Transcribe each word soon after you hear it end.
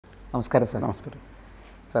നമസ്കാരം സാർ. നമസ്കാരം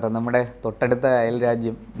സാർ, നമ്മുടെ തൊട്ടടുത്ത അയൽ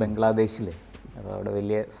രാജ്യം ബംഗ്ലാദേശിൽ അപ്പോൾ അവിടെ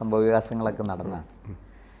വലിയ സംഭവവികാസങ്ങളൊക്കെ നടന്നതാണ്.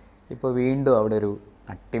 ഇപ്പോൾ വീണ്ടും അവിടെ ഒരു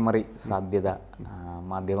അട്ടിമറി സാധ്യത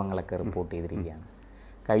മാധ്യമങ്ങളൊക്കെ റിപ്പോർട്ട് ചെയ്തിരിക്കുകയാണ്.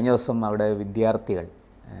 കഴിഞ്ഞ ദിവസം അവിടെ വിദ്യാർത്ഥികൾ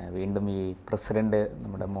വീണ്ടും ഈ പ്രസിഡന്റ്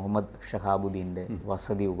നമ്മുടെ മുഹമ്മദ് ഷഹാബുദ്ദീൻ്റെ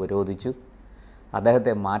വസതി ഉപരോധിച്ചു.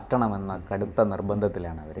 അദ്ദേഹത്തെ മാറ്റണമെന്ന കടുത്ത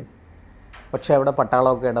നിർബന്ധത്തിലാണ് അവർ. പക്ഷേ അവിടെ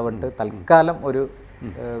പട്ടാളമൊക്കെ ഇടപെട്ട് തൽക്കാലം ഒരു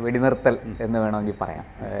വെടിനിർത്തൽ എന്ന് വേണമെങ്കിൽ പറയാം.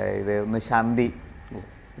 ഇത് ഒന്ന്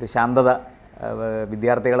ശാന്തത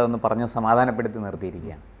വിദ്യാർത്ഥികളെ ഒന്ന് പറഞ്ഞ് സമാധാനപ്പെടുത്തി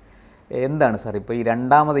നിർത്തിയിരിക്കുകയാണ്. എന്താണ് സാർ ഇപ്പോൾ ഈ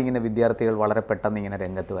രണ്ടാമത് ഇങ്ങനെ വിദ്യാർത്ഥികൾ വളരെ പെട്ടെന്ന് ഇങ്ങനെ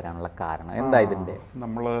രംഗത്ത് വരാനുള്ള കാരണം എന്താ? ഇതിൻ്റെ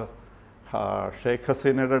നമ്മൾ ഷെയ്ഖ്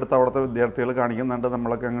ഹസീനയുടെ അടുത്ത് അവിടുത്തെ വിദ്യാർത്ഥികൾ കാണിക്കുന്നുണ്ട്,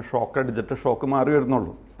 നമ്മളൊക്കെ അങ്ങ് ഷോക്ക് അടിച്ചിട്ട് ഷോക്ക് മാറി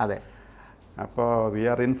വരുന്നുള്ളൂ. അതെ, അപ്പോൾ V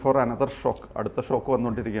are in for another shock. അടുത്ത ഷോക്ക്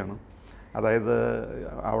വന്നുകൊണ്ടിരിക്കുകയാണ്. അതായത്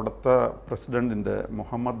അവിടുത്തെ പ്രസിഡൻറ്റിൻ്റെ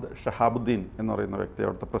മുഹമ്മദ് ഷഹാബുദ്ദീൻ എന്ന് പറയുന്ന വ്യക്തി,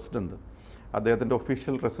 അവിടുത്തെ പ്രസിഡൻറ്റ്, അദ്ദേഹത്തിൻ്റെ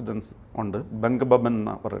ഒഫീഷ്യൽ റെസിഡൻസ് ഉണ്ട്, ബംഗബബൻ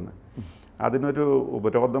എന്നാണ് പറയുന്നത്. അതിനൊരു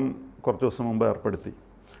ഉപരോധം കുറച്ച് ദിവസം മുമ്പ് ഏർപ്പെടുത്തി.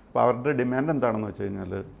 അപ്പോൾ അവരുടെ ഡിമാൻഡ് എന്താണെന്ന് വെച്ച്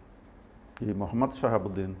കഴിഞ്ഞാൽ ഈ മുഹമ്മദ്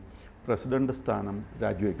ഷഹാബുദ്ദീൻ പ്രസിഡൻറ്റ് സ്ഥാനം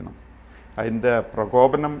രാജിവെക്കണം. അതിൻ്റെ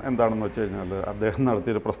പ്രകോപനം എന്താണെന്ന് വെച്ച് കഴിഞ്ഞാൽ അദ്ദേഹം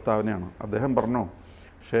നടത്തിയൊരു പ്രസ്താവനയാണ്. അദ്ദേഹം പറഞ്ഞു,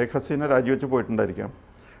 ഷെയ്ഖ് ഹസീന രാജിവെച്ച് പോയിട്ടുണ്ടായിരിക്കാം,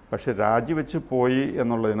 പക്ഷേ രാജിവെച്ച് പോയി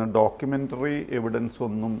എന്നുള്ളതിന് ഡോക്യുമെൻ്ററി എവിഡൻസ്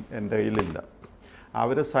ഒന്നും എൻ്റെ കയ്യിലില്ല.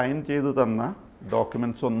 അവർ സൈൻ ചെയ്ത് തന്ന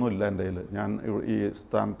ഡോക്യുമെൻറ്റ്സ് ഒന്നുമില്ല എൻ്റെ കയ്യിൽ. ഞാൻ ഈ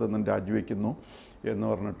സ്ഥാനത്ത് നിന്നും രാജിവെക്കുന്നു എന്ന്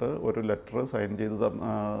പറഞ്ഞിട്ട് ഒരു ലെറ്റർ സൈൻ ചെയ്ത്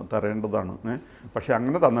തരേണ്ടതാണ്. പക്ഷേ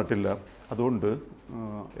അങ്ങനെ തന്നിട്ടില്ല. അതുകൊണ്ട്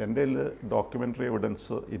എൻ്റെ കയ്യിൽ ഡോക്യുമെൻ്ററി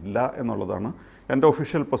എവിഡൻസ് ഇല്ല എന്നുള്ളതാണ് എൻ്റെ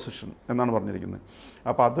ഒഫീഷ്യൽ പൊസിഷൻ എന്നാണ് പറഞ്ഞിരിക്കുന്നത്.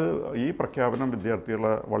 അപ്പോൾ അത് ഈ പ്രഖ്യാപനം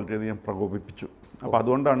വിദ്യാർത്ഥികളെ വളരെയധികം പ്രകോപിപ്പിച്ചു. അപ്പോൾ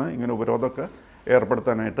അതുകൊണ്ടാണ് ഇങ്ങനെ ഉപരോധമൊക്കെ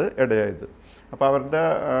ഏർപ്പെടുത്താനായിട്ട് ഇടയായത്. അപ്പോൾ അവരുടെ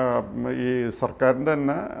ഈ സർക്കാരിൻ്റെ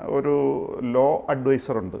തന്നെ ഒരു ലോ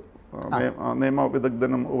അഡ്വൈസറുണ്ട്, നിയമ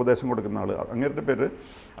വിദഗ്ധനും ഉപദേശം കൊടുക്കുന്ന ആൾ. അങ്ങേരുടെ പേര്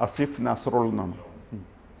അസിഫ് നാസറുൽ എന്നാണ്.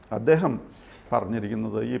 അദ്ദേഹം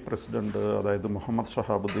പറഞ്ഞിരിക്കുന്നത് ഈ പ്രസിഡൻറ്റ്, അതായത് മുഹമ്മദ്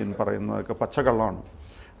ഷഹാബുദ്ദീൻ പറയുന്നതൊക്കെ പച്ചക്കള്ളമാണ്.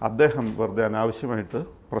 അദ്ദേഹം വെറുതെ അനാവശ്യമായിട്ട്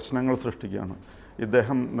പ്രശ്നങ്ങൾ സൃഷ്ടിക്കുകയാണ്.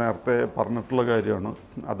 ഇദ്ദേഹം നേരത്തെ പറഞ്ഞിട്ടുള്ള കാര്യമാണ്,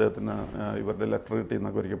 അദ്ദേഹത്തിന് ഇവരുടെ ലെറ്റർ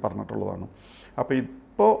കിട്ടിയെന്നൊക്കെ ഒരിക്കൽ പറഞ്ഞിട്ടുള്ളതാണ്. അപ്പോൾ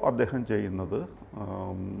ഇപ്പോൾ അദ്ദേഹം ചെയ്യുന്നത്,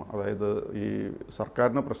 അതായത് ഈ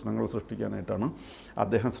സർക്കാരിന് പ്രശ്നങ്ങൾ സൃഷ്ടിക്കാനായിട്ടാണ്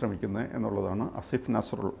അദ്ദേഹം ശ്രമിക്കുന്നത് എന്നുള്ളതാണ് അസിഫ്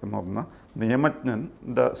നസറുൽ എന്ന് പറഞ്ഞ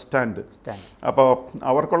നിയമജ്ഞൻ്റെ സ്റ്റാൻഡ്. അപ്പോൾ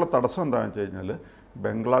അവർക്കുള്ള തടസ്സം എന്താണെന്ന് വെച്ച് കഴിഞ്ഞാൽ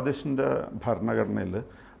ബംഗ്ലാദേശിൻ്റെ ഭരണഘടനയിൽ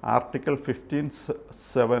ആർട്ടിക്കിൾ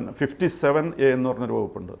 57A എന്ന് പറഞ്ഞൊരു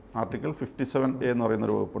വകുപ്പുണ്ട്. ആർട്ടിക്കിൾ 57A എന്ന്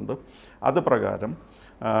പറയുന്നൊരു വകുപ്പുണ്ട്. അത് പ്രകാരം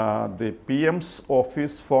the PM's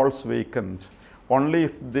office false vacant only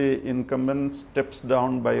if the ഇൻകംബൻറ്റ് steps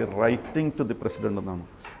down by writing to the president എന്നാണ്.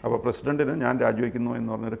 അപ്പോൾ പ്രസിഡൻറ്റിന് ഞാൻ രാജിവെക്കുന്നു എന്ന്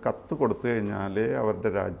പറഞ്ഞൊരു കത്ത് കൊടുത്തു കഴിഞ്ഞാലേ അവരുടെ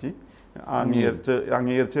രാജി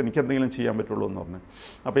അംഗീകരിച്ച് എനിക്ക് എന്തെങ്കിലും ചെയ്യാൻ പറ്റുള്ളൂ എന്ന് പറഞ്ഞു.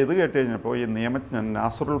 അപ്പോൾ ഇത് കേട്ട് കഴിഞ്ഞപ്പോൾ ഈ നിയമജ്ഞൻ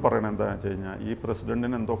നാസറുൽ പറയണത് എന്താണെന്ന് വെച്ച് കഴിഞ്ഞാൽ ഈ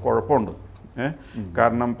പ്രസിഡൻറ്റിന് എന്തോ കുഴപ്പമുണ്ട്.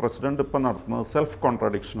 കാരണം പ്രസിഡന്റ് ഇപ്പം നടത്തുന്നത് സെൽഫ്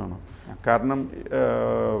കോൺട്രാഡിക്ഷനാണ്. കാരണം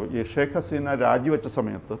ഈ ഷെയ്ഖ് ഹസീന രാജിവെച്ച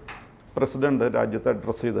സമയത്ത് പ്രസിഡന്റ് രാജ്യത്തെ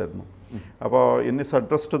അഡ്രസ്സ് ചെയ്തായിരുന്നു. അപ്പോൾ in his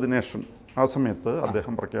address to the nation ആ സമയത്ത്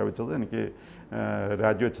അദ്ദേഹം പ്രഖ്യാപിച്ചത് എനിക്ക്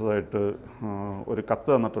രാജിവെച്ചതായിട്ട് ഒരു കത്ത്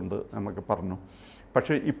തന്നിട്ടുണ്ട് എന്നൊക്കെ പറഞ്ഞു.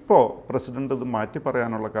 പക്ഷേ ഇപ്പോൾ പ്രസിഡന്റ് ഇത് മാറ്റി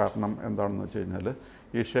പറയാനുള്ള കാരണം എന്താണെന്ന് വെച്ച് കഴിഞ്ഞാൽ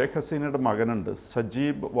ഈ ഷെയ്ഖ് ഹസീനയുടെ മകനുണ്ട്,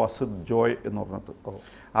 സജീബ് വാസിദ് ജോയ് എന്ന് പറഞ്ഞിട്ട്.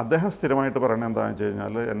 അദ്ദേഹം സ്ഥിരമായിട്ട് പറയുന്നത് എന്താണെന്ന് വെച്ച്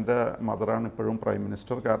കഴിഞ്ഞാൽ എൻ്റെ മദറാണ് ഇപ്പോഴും പ്രൈം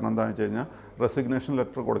മിനിസ്റ്റർ. കാരണം എന്താണെന്ന് വെച്ച് കഴിഞ്ഞാൽ റെസിഗ്നേഷൻ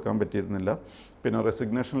ലെറ്റർ കൊടുക്കാൻ പറ്റിയിരുന്നില്ല, പിന്നെ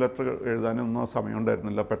റെസിഗ്നേഷൻ ലെറ്റർ എഴുതാനൊന്നും സമയം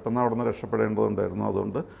ഉണ്ടായിരുന്നില്ല, പെട്ടെന്ന് അവിടെ നിന്ന് രക്ഷപ്പെടേണ്ടതുണ്ടായിരുന്നു,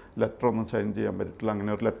 അതുകൊണ്ട് ലെറ്റർ ഒന്നും സൈൻ ചെയ്യാൻ പറ്റിയിട്ടില്ല,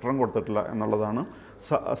 അങ്ങനെ ഒരു ലെറ്ററും കൊടുത്തിട്ടില്ല എന്നുള്ളതാണ്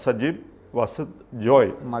സജീബ് വാസിദ്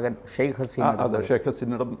ജോയ് മകൻ ഷെയ്ഖ് ഹസീന, അതെ, ഷെയ്ഖ്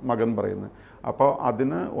ഹസീനയുടെ മകൻ പറയുന്നത്. അപ്പോൾ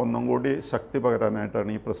അതിന് ഒന്നും കൂടി ശക്തി പകരാനായിട്ടാണ്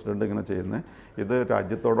ഈ പ്രസിഡന്റ് ഇങ്ങനെ ചെയ്യുന്നത്. ഇത്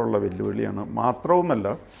രാജ്യത്തോടുള്ള വെല്ലുവിളിയാണ്. മാത്രവുമല്ല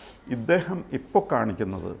ഇദ്ദേഹം ഇപ്പോൾ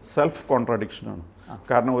കാണിക്കുന്നത് സെൽഫ് കോൺട്രാഡിക്ഷനാണ്.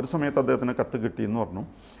 കാരണം ഒരു സമയത്ത് അദ്ദേഹത്തിന് കത്ത് കിട്ടിയെന്ന് പറഞ്ഞു,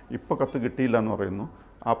 ഇപ്പോൾ കത്ത് കിട്ടിയില്ല എന്ന് പറയുന്നു.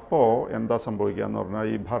 അപ്പോൾ എന്താ സംഭവിക്കുക എന്ന് പറഞ്ഞാൽ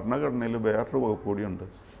ഈ ഭരണഘടനയിൽ വേറൊരു വകുപ്പ് കൂടിയുണ്ട്.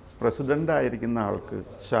 പ്രസിഡൻ്റ് ആയിരിക്കുന്ന ആൾക്ക്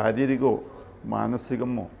ശാരീരികമോ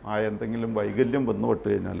മാനസികമോ ആയ എന്തെങ്കിലും വൈകല്യം വന്നുപെട്ട്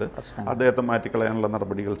കഴിഞ്ഞാൽ അദ്ദേഹത്തെ മാറ്റിക്കളയാനുള്ള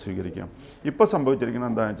നടപടികൾ സ്വീകരിക്കാം. ഇപ്പോൾ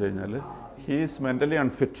സംഭവിച്ചിരിക്കുന്നത് എന്താണെന്ന് വെച്ച് കഴിഞ്ഞാൽ ഹീ ഈസ് മെൻ്റലി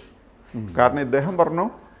അൺഫിറ്റ്. കാരണം ഇദ്ദേഹം പറഞ്ഞു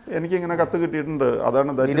എനിക്കിങ്ങനെ കത്ത് കിട്ടിയിട്ടുണ്ട്,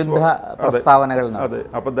 അതാണ് അതെ.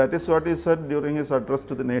 അപ്പോൾ that is what is said during his address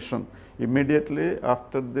to the nation immediately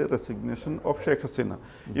after the resignation of Sheikh Hasina.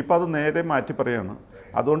 ഇപ്പോൾ അത് നേരെ മാറ്റി പറയാണ്.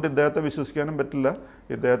 അതുകൊണ്ട് ഇദ്ദേഹത്തെ വിശ്വസിക്കാനും പറ്റില്ല,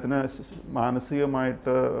 ഇദ്ദേഹത്തിന്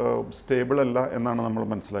മാനസികമായിട്ട് സ്റ്റേബിളല്ല എന്നാണ് നമ്മൾ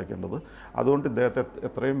മനസ്സിലാക്കേണ്ടത്. അതുകൊണ്ട് ഇദ്ദേഹത്തെ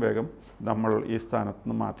എത്രയും വേഗം നമ്മൾ ഈ സ്ഥാനത്ത്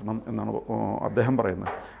നിന്ന് മാറ്റണം എന്നാണ് അദ്ദേഹം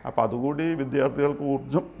പറയുന്നത്. അപ്പോൾ അതുകൂടി വിദ്യാർത്ഥികൾക്ക്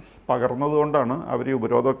ഊർജ്ജം പകർന്നതുകൊണ്ടാണ് അവർ ഈ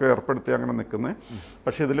ഉപരോധമൊക്കെ ഏർപ്പെടുത്തി അങ്ങനെ നിൽക്കുന്നത്.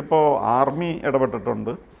 പക്ഷേ ഇതിലിപ്പോൾ ആർമി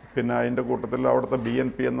ഇടപെട്ടിട്ടുണ്ട്, പിന്നെ അതിൻ്റെ കൂട്ടത്തിൽ അവിടുത്തെ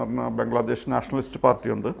BNP എന്ന് പറഞ്ഞ ബംഗ്ലാദേശ് നാഷണലിസ്റ്റ്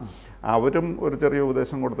പാർട്ടിയുണ്ട്. അവരും ഒരു ചെറിയ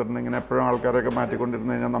ഉപദേശം കൊടുത്തിട്ടുണ്ട്, ഇങ്ങനെ എപ്പോഴും ആൾക്കാരെയൊക്കെ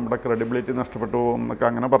മാറ്റിക്കൊണ്ടിരുന്നു കഴിഞ്ഞാൽ നമ്മുടെ ക്രെഡിബിലിറ്റി നഷ്ടപ്പെട്ടു പോകും എന്നൊക്കെ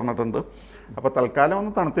അങ്ങനെ പറഞ്ഞിട്ടുണ്ട്. അപ്പോൾ തൽക്കാലം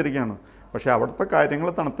ഒന്ന് തണുത്തിരിക്കുകയാണ്. പക്ഷേ അവിടുത്തെ കാര്യങ്ങൾ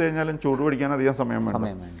തണുത്ത് കഴിഞ്ഞാലും ചൂട് പിടിക്കാൻ അധികം സമയം വേണം.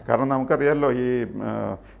 കാരണം നമുക്കറിയാമല്ലോ, ഈ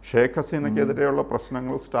ഷേഖ് ഹസീനയ്ക്കെതിരെയുള്ള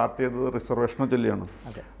പ്രശ്നങ്ങൾ സ്റ്റാർട്ട് ചെയ്തത് റിസർവേഷനെ ചൊല്ലിയാണ്.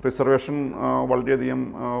 റിസർവേഷൻ വളരെയധികം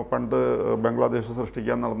പണ്ട് ബംഗ്ലാദേശ്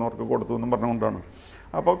സൃഷ്ടിക്കാൻ നടന്നവർക്ക് കൊടുത്തു എന്നും പറഞ്ഞുകൊണ്ടാണ്.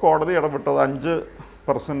 അപ്പോൾ കോടതി ഇടപെട്ടത്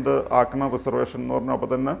 5% ആക്കണ റിസർവേഷൻ എന്ന് പറഞ്ഞു. അപ്പോൾ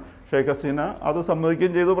തന്നെ ഷേഖ് ഹസീന അത്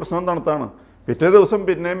സമ്മതിക്കുകയും ചെയ്തു. പ്രശ്നം തണുത്താണ്. പിറ്റേ ദിവസം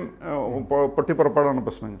പിന്നെയും പൊട്ടിപ്പുറപ്പാടാണ്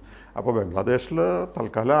പ്രശ്നങ്ങൾ. അപ്പോൾ ബംഗ്ലാദേശിൽ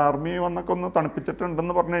തൽക്കാലം ആർമി വന്നൊക്കെ ഒന്ന്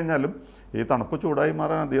തണുപ്പിച്ചിട്ടുണ്ടെന്ന് പറഞ്ഞു കഴിഞ്ഞാലും ഈ തണുപ്പ് ചൂടായി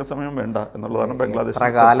മാറാൻ അധികം സമയം വേണ്ട എന്നുള്ളതാണ് ബംഗ്ലാദേശ്.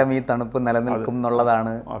 കാലം ഈ തണുപ്പ് നിലനിൽക്കും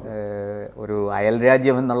എന്നുള്ളതാണ് ഒരു അയൽ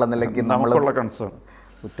രാജ്യം എന്നുള്ള നിലയ്ക്ക് നമുക്കുള്ള കൺസേൺ.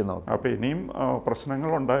 അപ്പോൾ ഇനിയും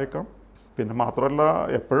പ്രശ്നങ്ങൾ ഉണ്ടായേക്കാം. പിന്നെ മാത്രമല്ല,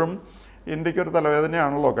 എപ്പോഴും ഇന്ത്യക്കൊരു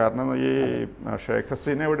തലവേദനയാണല്ലോ. കാരണം ഈ ഷേഖ്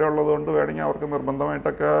ഹസീന ഇവിടെ ഉള്ളതുകൊണ്ട് വേണമെങ്കിൽ അവർക്ക്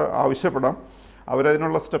നിർബന്ധമായിട്ടൊക്കെ ആവശ്യപ്പെടാം.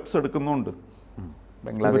 അവരതിനുള്ള സ്റ്റെപ്സ് എടുക്കുന്നുണ്ട്.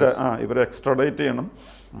 ഇവരെ എക്സ്ട്രാഡേറ്റ് ചെയ്യണം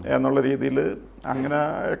എന്നുള്ള രീതിയിൽ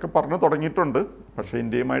അങ്ങനെയൊക്കെ പറഞ്ഞു തുടങ്ങിയിട്ടുണ്ട്. പക്ഷേ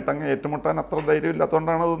ഇന്ത്യയുമായിട്ട് അങ്ങ് ഏറ്റുമുട്ടാൻ അത്ര ധൈര്യം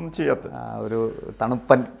ഇല്ലാത്തതുകൊണ്ടാണ് അതൊന്നും ചെയ്യാത്തത്. ഒരു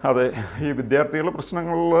തണുപ്പൻ. അതെ, ഈ വിദ്യാർത്ഥികളുടെ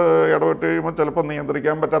പ്രശ്നങ്ങളിൽ ഇടപെട്ട് കഴിയുമ്പോൾ ചിലപ്പോൾ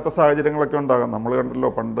നിയന്ത്രിക്കാൻ പറ്റാത്ത സാഹചര്യങ്ങളൊക്കെ ഉണ്ടാകാം. നമ്മൾ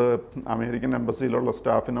കണ്ടല്ലോ, പണ്ട് അമേരിക്കൻ എംബസിയിലുള്ള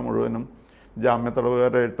സ്റ്റാഫിനെ മുഴുവനും ജാമ്യ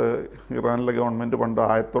തടവുകാരായിട്ട് ഇറാനിലെ ഗവൺമെൻറ് പണ്ട്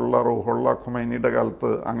ആയത്തുള്ള റൂഹുള്ള ഖൊമൈനിയുടെ കാലത്ത്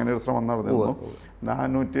അങ്ങനെ ഒരു ശ്രമം നടന്നിരുന്നു.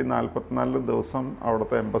 444 ദിവസം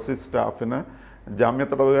അവിടുത്തെ എംബസി സ്റ്റാഫിന് ജാമ്യ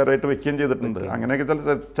തടവുകാരായിട്ട് വെക്കുകയും ചെയ്തിട്ടുണ്ട്. അങ്ങനെയൊക്കെ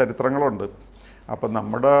ചില ചരിത്രങ്ങളുണ്ട്. അപ്പം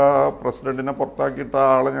നമ്മുടെ പ്രസിഡൻറ്റിനെ പുറത്താക്കിയിട്ട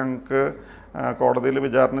ആളെ ഞങ്ങൾക്ക് കോടതിയിൽ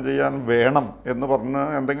വിചാരണ ചെയ്യാൻ വേണം എന്ന് പറഞ്ഞ്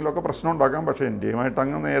എന്തെങ്കിലുമൊക്കെ പ്രശ്നം ഉണ്ടാക്കാം. പക്ഷേ ഇന്ത്യയുമായിട്ട്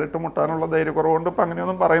അങ്ങ് നേരിട്ട് മുട്ടാനുള്ള ധൈര്യക്കുറവുകൊണ്ട് ഇപ്പം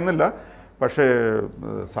അങ്ങനെയൊന്നും പറയുന്നില്ല. പക്ഷേ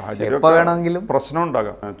സാഹചര്യമൊക്കെ പ്രശ്നം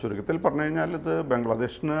ഉണ്ടാകാം. ചുരുക്കത്തിൽ പറഞ്ഞു കഴിഞ്ഞാൽ ഇത്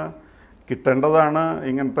ബംഗ്ലാദേശിന് കിട്ടേണ്ടതാണ്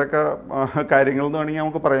ഇങ്ങനത്തെ ഒക്കെ കാര്യങ്ങൾ എന്ന് വേണമെങ്കിൽ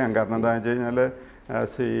നമുക്ക് പറയാം. കാരണം എന്താണെന്ന് വെച്ച് കഴിഞ്ഞാൽ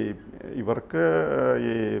ഇവർക്ക്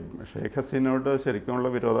ഈ ഷേഖ് ഹസീനയോട് ശരിക്കുമുള്ള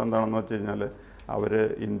വിരോധം എന്താണെന്ന് വെച്ച് കഴിഞ്ഞാൽ അവർ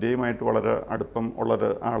ഇന്ത്യയുമായിട്ട് വളരെ അടുപ്പം ഉള്ളൊരു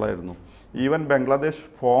ആളായിരുന്നു. ഈവൻ ബംഗ്ലാദേശ്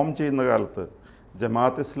ഫോം ചെയ്യുന്ന കാലത്ത്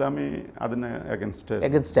ജമാഅത്ത് ഇസ്ലാമി അതിന് എഗൻസ്റ്റ്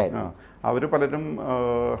അവർ പലരും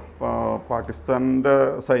പാകിസ്ഥാൻ്റെ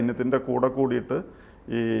സൈന്യത്തിൻ്റെ കൂടെ കൂടിയിട്ട്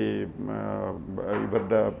ഈ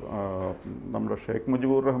ഇവരുടെ നമ്മുടെ ഷേഖ്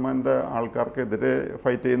മുജിബുർ റഹ്മാൻ്റെ ആൾക്കാർക്കെതിരെ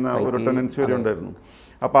ഫൈറ്റ് ചെയ്യുന്ന ഒരു ടെൻഡൻസി വരെ ഉണ്ടായിരുന്നു.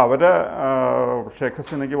 അപ്പോൾ അവരെ ഷേഖ്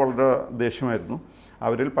ഹസീനയ്ക്ക് വളരെ ദേഷ്യമായിരുന്നു.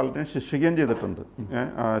 അവരിൽ പലരെയും ശിക്ഷിക്കുകയും ചെയ്തിട്ടുണ്ട്.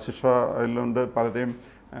 ശിക്ഷ അതിലുണ്ട്, പലരെയും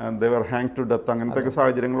ദേവർ ഹാങ് ടു ഡെത്ത്, അങ്ങനത്തെ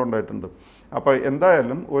സാഹചര്യങ്ങൾ ഉണ്ടായിട്ടുണ്ട്. അപ്പോൾ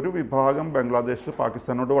എന്തായാലും ഒരു വിഭാഗം ബംഗ്ലാദേശിൽ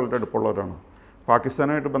പാകിസ്ഥാനോട് വളരെ അടുപ്പമുള്ളവരാണ്.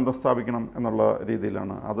 പാകിസ്ഥാനായിട്ട് ബന്ധം സ്ഥാപിക്കണം എന്നുള്ള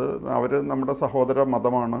രീതിയിലാണ്. അത് അവർ നമ്മുടെ സഹോദര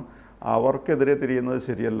മതമാണ്, അവർക്കെതിരെ തിരിയുന്നത്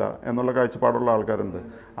ശരിയല്ല എന്നുള്ള കാഴ്ചപ്പാടുള്ള ആൾക്കാരുണ്ട്.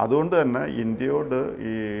 അതുകൊണ്ട് തന്നെ ഇന്ത്യയോട്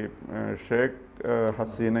ഈ ഷേഖ്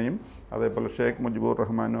ഹസീനയും അതേപോലെ ഷേഖ് മുജിബുർ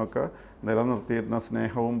റഹ്മാനും ഒക്കെ നിലനിർത്തിയിരുന്ന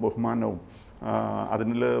സ്നേഹവും ബഹുമാനവും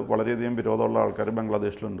അതിൽ വളരെയധികം വിരോധമുള്ള ആൾക്കാർ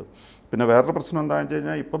ബംഗ്ലാദേശിലുണ്ട്. പിന്നെ വേറൊരു പ്രശ്നം എന്താണെന്ന് വെച്ച്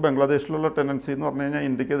കഴിഞ്ഞാൽ ഇപ്പോൾ ബംഗ്ലാദേശിലുള്ള ടെൻഡൻസി എന്ന് പറഞ്ഞു കഴിഞ്ഞാൽ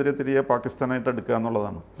ഇന്ത്യക്കെതിരെ തിരികെ പാകിസ്ഥാനായിട്ട് എടുക്കുക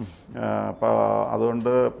എന്നുള്ളതാണ്. അപ്പോൾ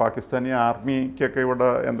അതുകൊണ്ട് പാകിസ്ഥാനി ആർമിക്കൊക്കെ ഇവിടെ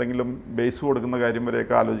എന്തെങ്കിലും ബേസ് കൊടുക്കുന്ന കാര്യം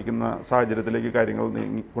വരെയൊക്കെ ആലോചിക്കുന്ന സാഹചര്യത്തിലേക്ക് കാര്യങ്ങൾ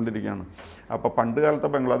നീങ്ങിക്കൊണ്ടിരിക്കുകയാണ്. അപ്പോൾ പണ്ട് കാലത്തെ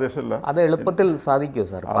ബംഗ്ലാദേശല്ല, അത് എളുപ്പത്തിൽ സാധിക്കുമോ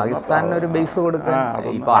സാർ? പാകിസ്ഥാനിന് ഒരു ബേസ് കൊടുക്കാൻ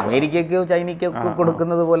ഇപ്പോൾ അമേരിക്കയ്ക്കോ ചൈനയ്ക്കോ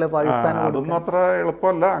കൊടുക്കുന്നത് പോലെ പാകിസ്ഥാൻ അതൊന്നും അത്ര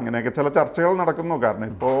എളുപ്പമല്ല. അങ്ങനെയൊക്കെ ചില ചർച്ചകൾ നടക്കുന്നു. കാരണം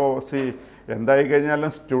ഇപ്പോൾ എന്തായി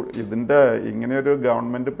കഴിഞ്ഞാലും ഇതിൻ്റെ ഇങ്ങനെയൊരു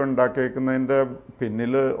ഗവൺമെൻറ് ഇപ്പോൾ ഉണ്ടാക്കിയേക്കുന്നതിൻ്റെ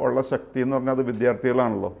പിന്നിൽ ഉള്ള ശക്തി എന്ന് പറഞ്ഞാൽ അത്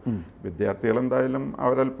വിദ്യാർത്ഥികളാണല്ലോ. വിദ്യാർത്ഥികൾ എന്തായാലും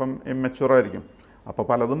അവരല്പം ഇമ്മച്യൂറായിരിക്കും. അപ്പോൾ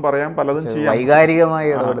പലതും പറയാം, പലതും ചെയ്യാം.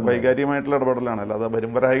 വൈകാരികമായിട്ടുള്ള ഇടപെടലാണ്, അല്ലാതെ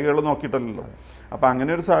വരുംവരായികൾ നോക്കിയിട്ടല്ലോ. അപ്പോൾ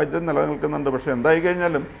അങ്ങനെ ഒരു സാഹചര്യം നിലനിൽക്കുന്നുണ്ട്. പക്ഷേ എന്തായി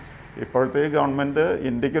കഴിഞ്ഞാലും ഇപ്പോഴത്തെ ഗവൺമെൻറ്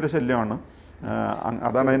ഇന്ത്യക്കൊരു ശല്യമാണ്.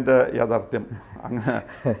 അതാണ് അതിൻ്റെ യാഥാർത്ഥ്യം. അങ്ങനെ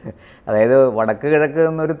അതായത് വടക്ക് കിഴക്ക്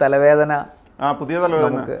എന്നൊരു തലവേദന, പുതിയ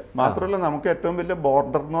തലവേദന മാത്രമല്ല, നമുക്ക് ഏറ്റവും വലിയ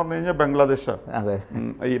ബോർഡർ എന്ന് പറഞ്ഞു കഴിഞ്ഞാൽ ബംഗ്ലാദേശാണ്.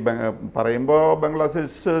 ഈ പറയുമ്പോൾ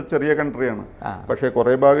ബംഗ്ലാദേശ് ചെറിയ കൺട്രിയാണ്, പക്ഷേ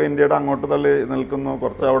കുറേ ഭാഗം ഇന്ത്യയുടെ അങ്ങോട്ട് തള്ളി നിൽക്കുന്നു,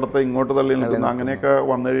 കുറച്ച് അവിടുത്തെ ഇങ്ങോട്ട് തള്ളി നിൽക്കുന്നു. അങ്ങനെയൊക്കെ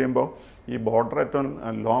വന്നു കഴിയുമ്പോൾ ഈ ബോർഡർ ഏറ്റവും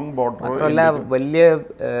ലോങ് ബോർഡർ, വലിയ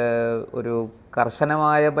ഒരു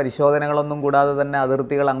കർശനമായ പരിശോധനകളൊന്നും കൂടാതെ തന്നെ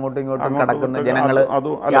അതിർത്തികൾ അങ്ങോട്ടും ഇങ്ങോട്ടും കടക്കുന്ന ജനങ്ങൾ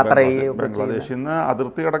യാത്ര ചെയ്യും. ബംഗ്ലാദേശിൽ നിന്ന്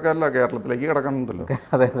അതിർത്തി കിടക്കാനല്ല, കേരളത്തിലേക്ക് കിടക്കണുണ്ടല്ലോ.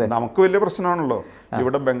 നമുക്ക് വലിയ പ്രശ്നമാണല്ലോ.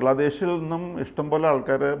 ഇവിടെ ബംഗ്ലാദേശിൽ നിന്നും ഇഷ്ടംപോലെ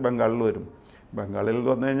ആൾക്കാർ ബംഗാളിൽ വരും. ബംഗാളിൽ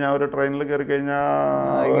വന്നു കഴിഞ്ഞാൽ ഒരു ട്രെയിനിൽ കയറി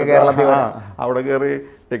കഴിഞ്ഞാൽ അവിടെ കയറി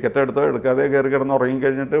ടിക്കറ്റ് എടുത്തോ എടുക്കാതെ കയറി കിടന്ന് ഉറങ്ങി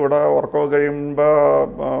കഴിഞ്ഞിട്ട് ഇവിടെ ഉറക്കമൊക്കെ കഴിയുമ്പോൾ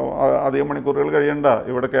അധികം മണിക്കൂറുകൾ കഴിയണ്ട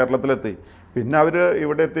ഇവിടെ കേരളത്തിലെത്തി. പിന്നെ അവർ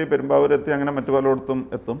ഇവിടെ എത്തി, പെരുമ്പാവൂരെത്തി, അങ്ങനെ മറ്റു പലയിടത്തും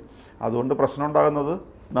എത്തും. അതുകൊണ്ട് പ്രശ്നം ഉണ്ടാകുന്നത്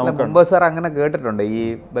മുമ്പ് സാർ അങ്ങനെ കേട്ടിട്ടുണ്ട്, ഈ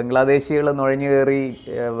ബംഗ്ലാദേശികൾ നുഴഞ്ഞു കയറി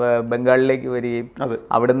ബംഗാളിലേക്ക് വരികയും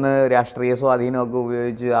അവിടുന്ന് രാഷ്ട്രീയ സ്വാധീനമൊക്കെ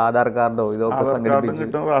ഉപയോഗിച്ച് ആധാർ കാർഡോ ഇതൊക്കെ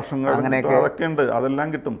കിട്ടും, റേഷൻ കാർഡ് അതൊക്കെ ഉണ്ട്, അതെല്ലാം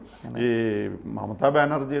കിട്ടും. ഈ മമതാ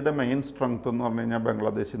ബാനർജിയുടെ മെയിൻ സ്ട്രെങ്ത് എന്ന് പറഞ്ഞു കഴിഞ്ഞാൽ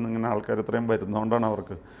ബംഗ്ലാദേശിൽ നിന്ന് ഇങ്ങനെ ആൾക്കാർ ഇത്രയും വരുന്നതുകൊണ്ടാണ്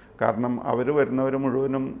അവർക്ക്. കാരണം അവർ വരുന്നവർ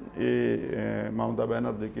മുഴുവനും ഈ മമതാ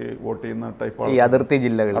ബാനർജിക്ക് വോട്ട് ചെയ്യുന്ന ടൈപ്പ് അതിർത്തി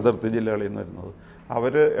ജില്ലകളിൽ നിന്ന് വരുന്നത്.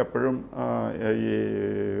 അവർ എപ്പോഴും ഈ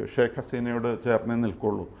ഷേഖ് ഹസീനയോട് ചേർന്നേ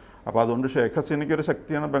നിൽക്കുള്ളൂ. അപ്പോൾ അതുകൊണ്ട് ഷേഖ് ഹസീനയ്ക്ക് ഒരു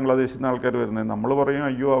ശക്തിയാണ് ബംഗ്ലാദേശിൽ നിന്ന് ആൾക്കാർ വരുന്നത്. നമ്മൾ പറയും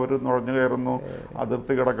അയ്യോ അവർ നുഴഞ്ഞു കയറുന്നു,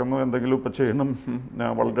 അതിർത്തി കിടക്കുന്നു, എന്തെങ്കിലും ഇപ്പോൾ ചെയ്യണം.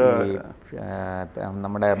 വളരെ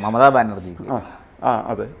നമ്മുടെ മമതാ ബാനർജി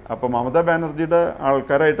അതെ. അപ്പോൾ മമതാ ബാനർജിയുടെ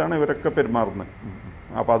ആൾക്കാരായിട്ടാണ് ഇവരൊക്കെ പെരുമാറുന്നത്.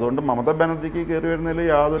 അപ്പോൾ അതുകൊണ്ട് മമതാ ബാനർജിക്ക് കയറി വരുന്നതിൽ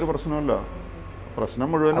യാതൊരു പ്രശ്നവുമില്ല. പ്രശ്നം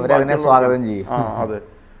മുഴുവനും സ്വാഗതം ചെയ്യും. അതെ.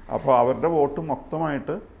 അപ്പോൾ അവരുടെ വോട്ട്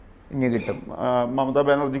മൊത്തമായിട്ട് ഇനി കിട്ടും, മമതാ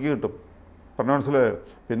ബാനർജിക്ക് കിട്ടും. പറഞ്ഞ മനസ്സിലായോ?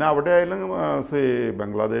 പിന്നെ അവിടെ ആയാലും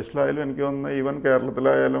ബംഗ്ലാദേശിലായാലും എനിക്ക് തോന്നുന്നു ഈവൻ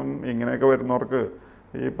കേരളത്തിലായാലും ഇങ്ങനെയൊക്കെ വരുന്നവർക്ക്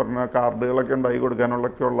ഈ പറഞ്ഞ കാർഡുകളൊക്കെ ഉണ്ടാക്കി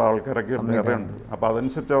കൊടുക്കാനുള്ളൊക്കെയുള്ള ആൾക്കാരൊക്കെ വേറെ ഉണ്ട്. അപ്പോൾ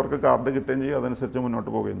അതനുസരിച്ച് അവർക്ക് കാർഡ് കിട്ടുകയും ചെയ്യും, അതനുസരിച്ച് മുന്നോട്ട്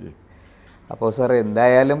പോവുകയും ചെയ്യും. അപ്പോൾ സാർ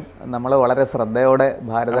എന്തായാലും നമ്മൾ വളരെ ശ്രദ്ധയോടെ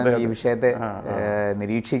ഭാരതം ഈ വിഷയത്തെ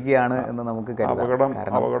നിരീക്ഷിക്കുകയാണ് എന്ന് നമുക്ക് കരുതാം.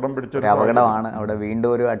 അപകടമാണ്. അവിടെ വീണ്ടും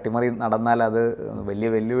ഒരു അട്ടിമറി നടന്നാൽ അത് വലിയ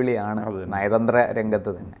വെല്ലുവിളിയാണ് നയതന്ത്ര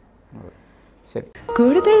രംഗത്ത് തന്നെ. ശരി.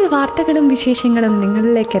 കൂടുതൽ വാർത്തകളും വിശേഷങ്ങളും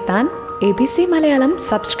നിങ്ങളിലേക്ക് എത്താൻ ABC മലയാളം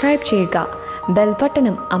സബ്സ്ക്രൈബ് ചെയ്യുക, ബെൽ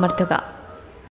ബട്ടണും അമർത്തുക.